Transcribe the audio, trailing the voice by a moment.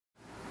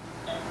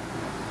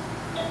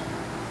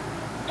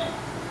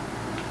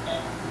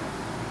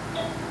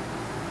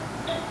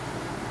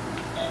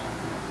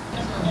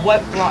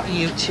what brought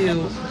you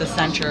to the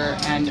center?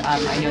 And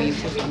I know you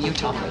flew from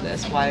Utah for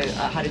this. Why?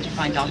 How did you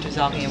find Dr.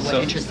 Zaghi, and what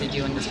interested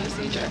you in this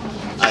procedure?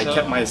 I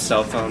kept my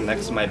cell phone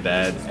next to my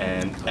bed,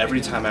 and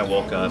every time I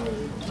woke up,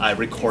 I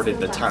recorded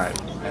the time,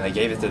 and I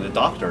gave it to the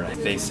doctor.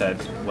 They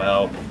said,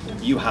 well,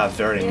 you have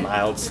very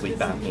mild sleep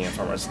apnea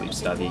from our sleep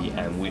study,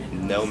 and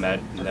no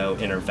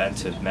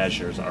interventive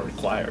measures are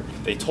required.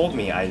 They told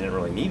me I didn't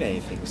really need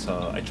anything,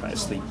 so I tried a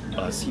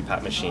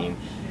CPAP machine,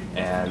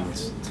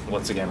 and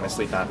once again, my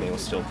sleep apnea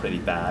was still pretty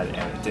bad,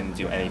 and it didn't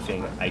do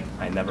anything.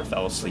 I never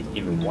fell asleep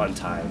even one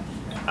time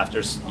after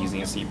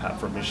using a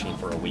CPAP machine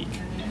for a week.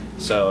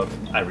 So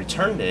I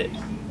returned it,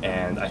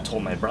 and I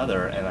told my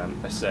brother, and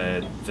I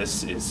said,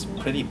 this is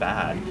pretty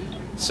bad.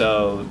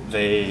 So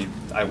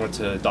I went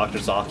to Dr.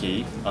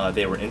 Zaghi,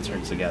 they were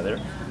interns together,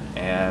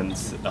 and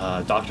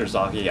Dr.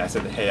 Zaghi, I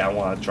said, hey, I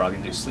want a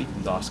drug-induced sleep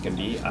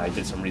endoscopy. I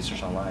did some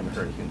research online, I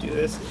heard you can do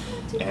this.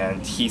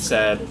 And he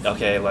said,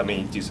 okay, let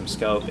me do some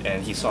scope,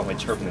 and he saw my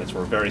turbinates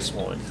were very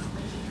swollen.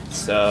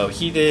 So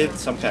he did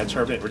some kind of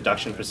turbinate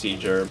reduction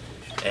procedure,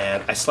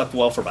 and I slept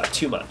well for about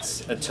 2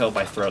 months until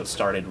my throat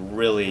started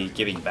really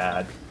getting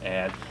bad,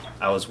 and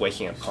I was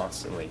waking up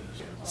constantly.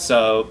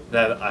 So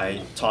then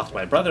I talked to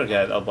my brother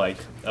again. I'm like,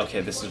 okay,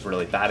 this is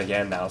really bad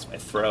again. Now it's my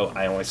throat.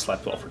 I only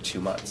slept well for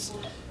 2 months.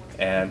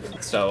 And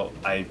so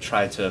I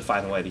tried to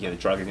find a way to get a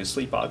drug-induced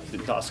sleep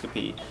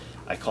endoscopy.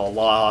 I called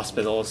law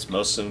hospitals.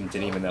 Most of them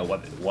didn't even know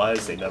what it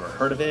was. They never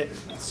heard of it.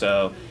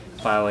 So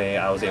finally,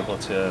 I was able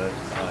to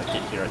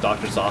get here at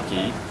Dr.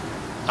 Zaghi.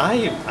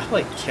 I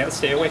like can't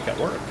stay awake at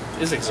work.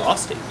 It's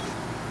exhausting.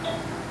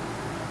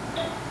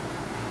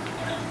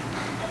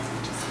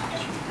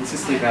 This is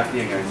sleep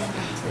apnea, guys.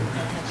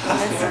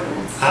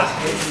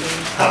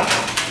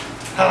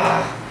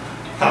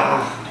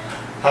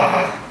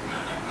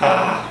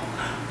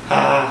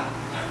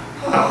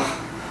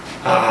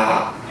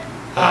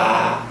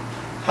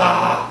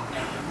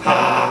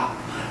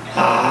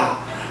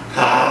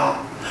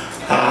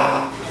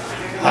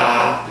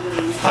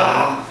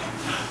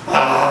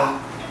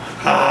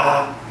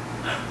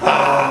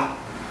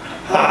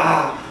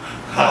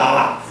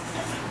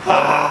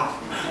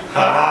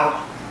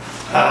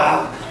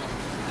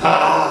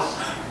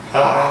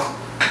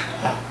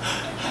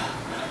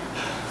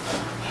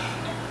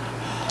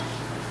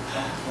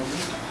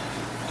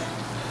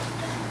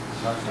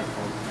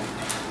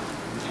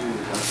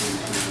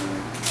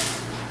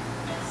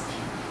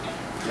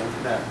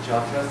 That jaw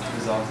thrust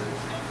resulted.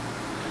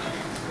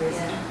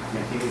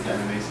 Yeah, he needs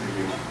anime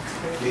surgery.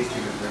 He needs to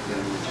go for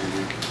anime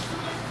surgery.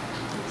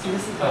 So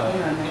this is apnea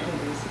on nightly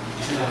basis.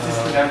 This is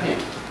sleep apnea.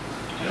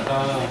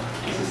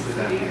 This is sleep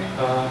apnea.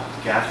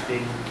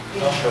 Gasping,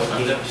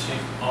 choking. I've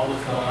seen all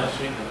the film I've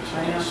seen. It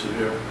was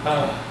severe.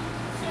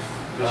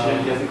 The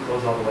chin doesn't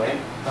close all the way,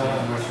 so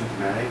it's more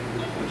symptomatic.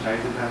 The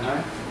chest isn't that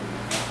high.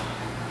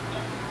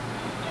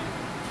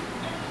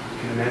 You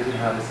can imagine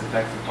how this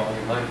affects the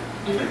quality of life.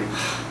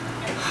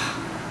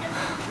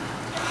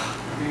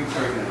 You can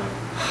start now.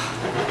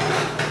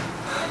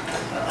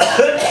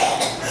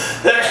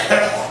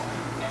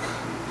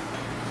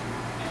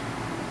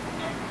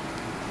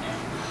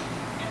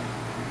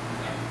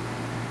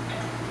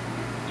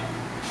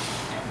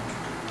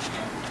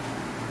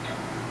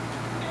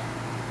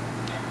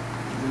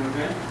 Is it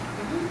okay?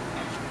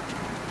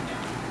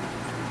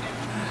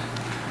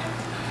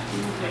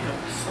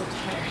 I'm so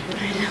tired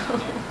right now.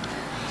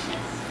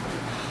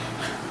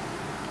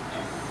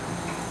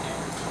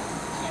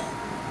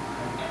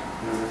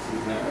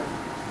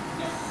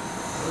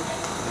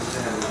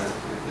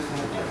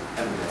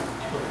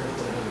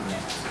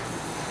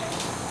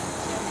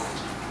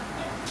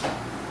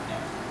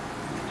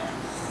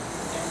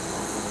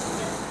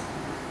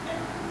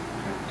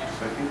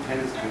 So I think 10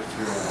 is good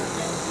for the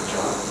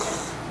jaw,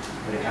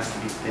 but it has to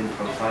be thin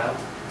profile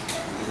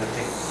because I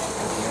think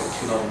we have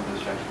 2 levels of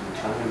obstruction, the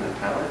tongue and the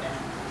palate.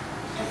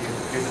 So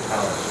here's the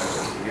palate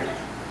obstruction here.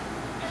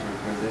 So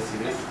record this, see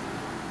this?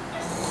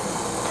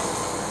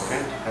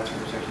 Okay, that's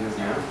where obstruction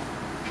is now.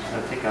 So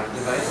I'll take out the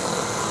device.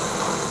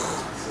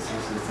 So this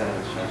is the set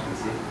of obstruction,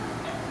 see?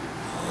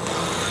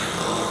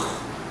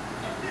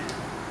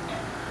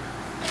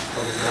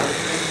 Close his mouth.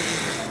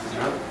 Close his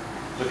mouth.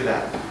 Look at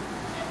that.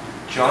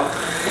 Jaw.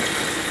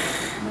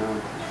 No.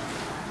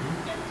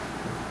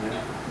 Yeah,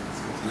 let's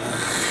go to mouth.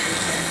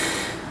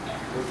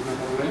 Close the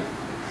mouth all the way.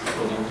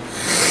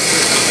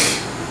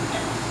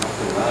 Not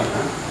so loud,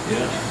 huh?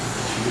 Yeah.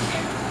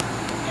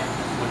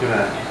 Look at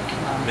that.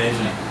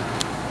 Amazing.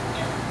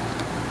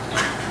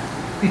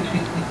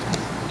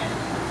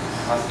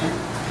 Austin?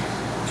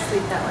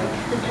 Sleep that way.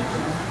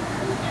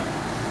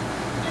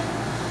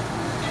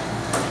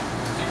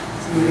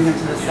 So moving them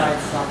to the side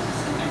stops.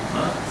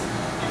 Huh?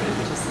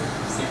 Just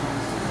sit home.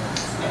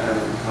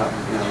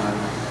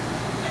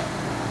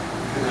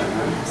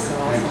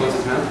 And close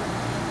his mouth.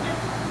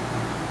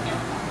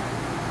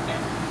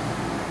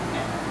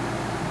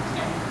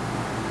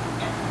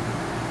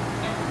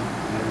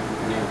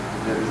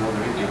 That result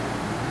right here.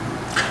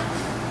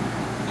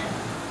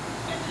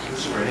 This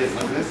is where it is.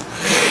 Look at this.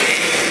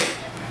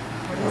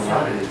 How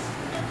loud it is.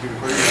 You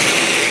recording it?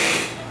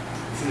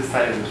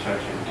 side of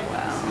obstruction.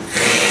 Wow.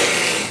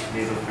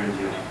 Nasal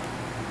pharyngeal.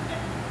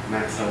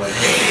 Maxilla.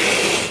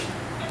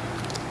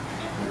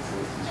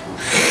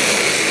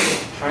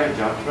 Try a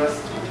jaw thrust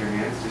with your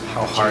hands. Just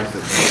How hard is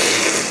it?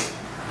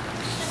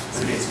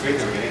 It's great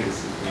that we're getting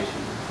this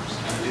information.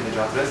 Do the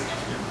jaw thrust.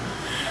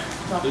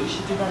 Doc, you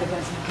should do that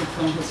again so you can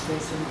film his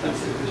face.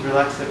 Just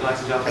relax the jaw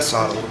thrust. I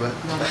saw it a little bit.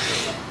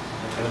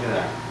 Okay, look at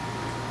that.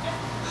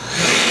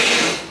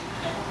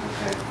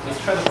 Okay,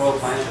 let's try the whole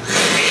appliance.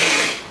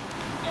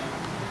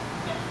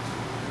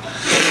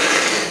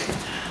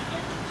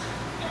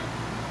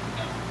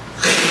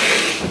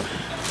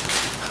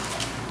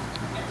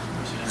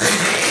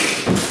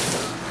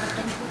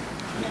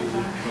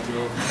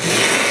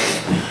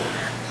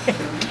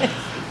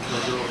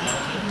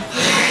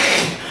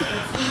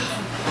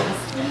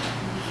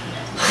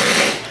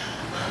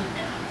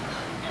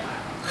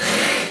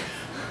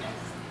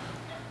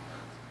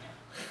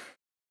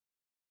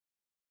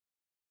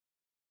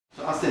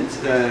 Austin,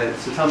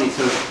 so tell me,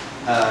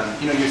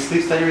 your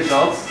sleep study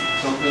results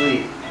don't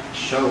really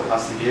show how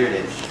severe it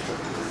is.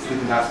 Sleep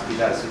endoscopy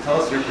does. So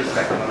tell us your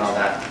perspective on all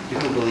that. Do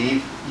people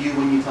believe you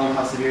when you tell them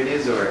how severe it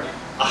is, or?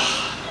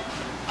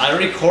 I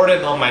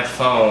recorded on my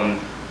phone.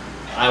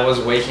 I was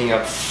waking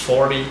up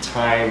 40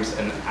 times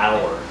an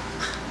hour,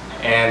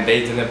 and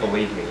they didn't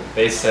believe me.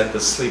 They said the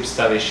sleep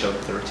study showed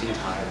 13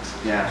 times.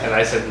 Yeah. And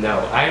I said, no,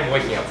 I am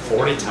waking up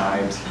 40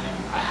 times.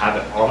 I have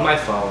it on my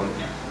phone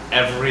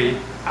every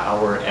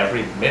hour,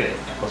 every minute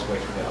I was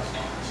waking up.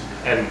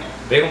 And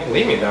they don't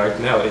believe me. They're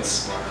like, no,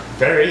 it's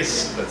very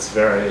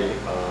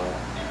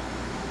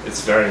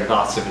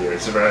not severe.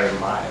 It's very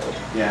mild.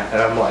 Yeah.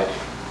 And I'm like,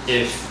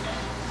 if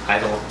I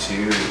don't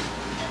do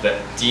the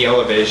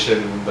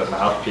de-elevation, the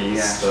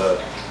mouthpiece, Yeah.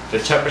 the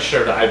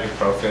temperature, the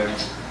ibuprofen,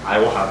 I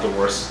will have the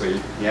worst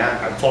sleep. Yeah.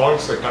 I'm falling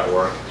asleep at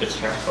work. I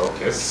can't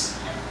focus.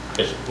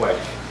 It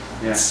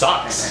Yeah.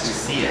 sucks. We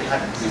see it.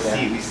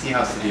 We see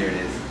how severe it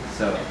is.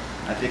 So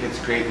I think it's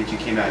great that you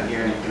came out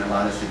here and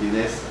allowed us to do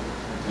this,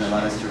 and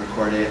allowed us to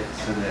record it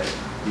so that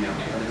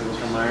other people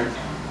can learn,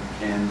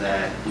 and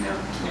that you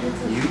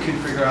can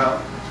figure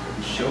out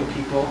and show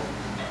people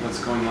what's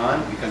going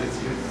on, because it's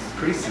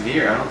pretty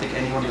severe. I don't think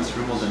anyone in this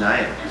room will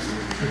deny it.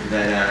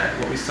 That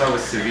what we saw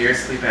was severe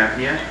sleep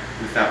apnea,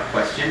 without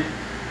question.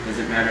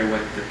 Doesn't matter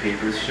what the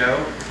papers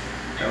show.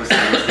 That was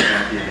severe sleep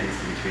apnea that needs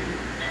to be treated.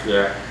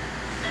 Yeah.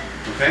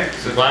 Okay.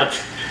 So Glad.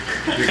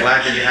 you're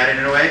glad that you had it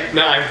in a way?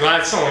 No, I'm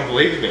glad someone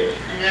believed me.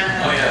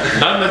 Yeah. Oh yeah.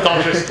 None of the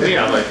doctors believed me.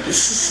 I'm like,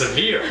 this is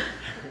severe.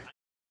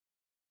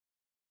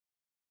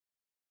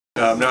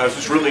 No, I was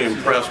just really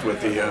impressed with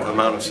the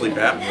amount of sleep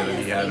apnea that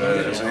he had.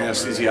 As an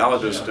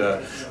anesthesiologist,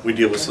 we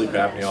deal with sleep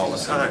apnea all the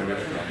time,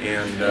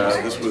 and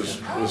this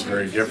was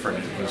very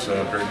different. It was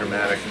very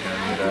dramatic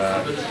and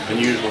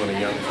unusual in a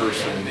young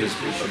person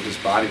of his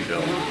body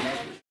build.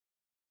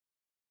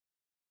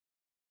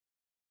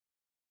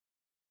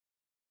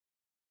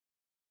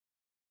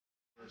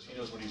 He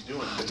knows what he's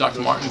doing.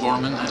 Dr. Martin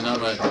Gorman, and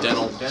I'm a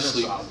dental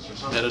sleep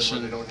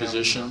medicine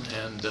physician,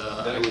 and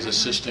I was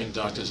assisting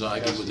Dr.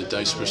 Zaghi with the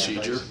DISE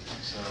procedure.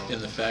 In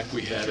the fact,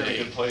 we had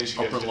a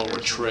upper and lower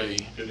tray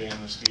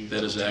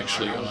that is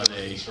actually on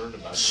a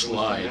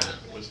slide.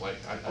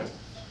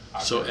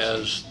 So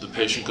as the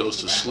patient goes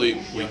to sleep,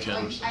 we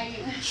can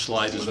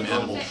slide his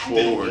mandible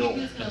forward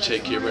and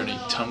take care of any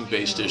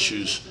tongue-based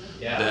issues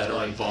that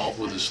are involved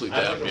with the sleep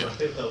apnea.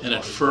 And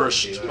at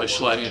first, by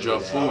sliding the jaw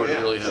forward, it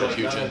really had a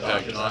huge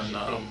impact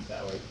on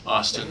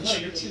Austin's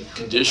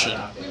condition.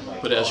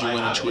 But as you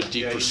went into a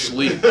deeper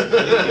sleep,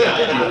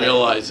 you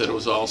realized that it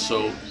was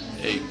also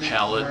a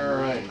palate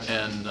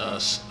and a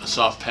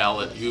soft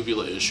palate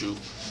uvula issue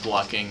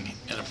blocking,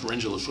 and a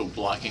pharyngeal issue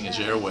blocking his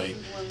airway.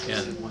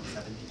 And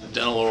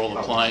dental oral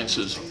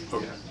appliances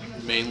are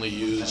mainly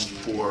used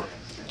for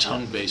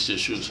tongue-based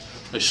issues.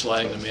 By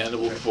sliding the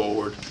mandible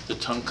forward, the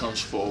tongue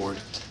comes forward,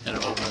 and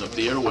it opens up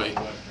the airway.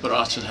 But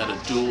Austin had a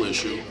dual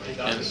issue,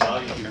 and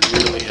he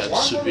really had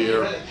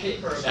severe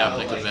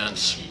apneic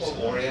events.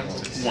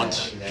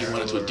 Once he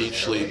went into a deep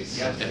sleep,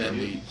 and then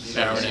the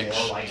pharynx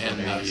and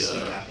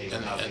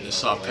the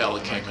soft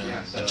palate came in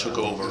and took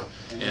over,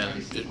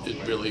 and it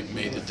really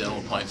made the dental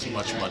appliance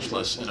much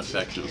less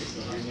ineffective.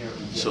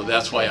 So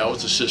that's why I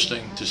was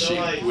assisting to see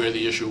where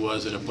the issue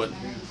was, and what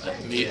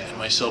me and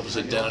myself as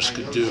a dentist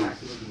could do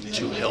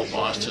to help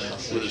Austin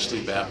with his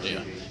sleep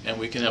apnea. And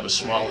we can have a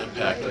small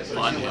impact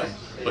on him,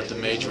 but the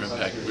major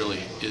impact really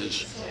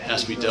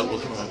has to be dealt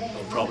with from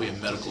probably a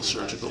medical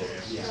surgical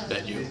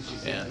venue,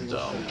 and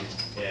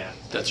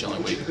that's the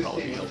only way he can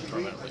probably be helped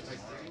permanently.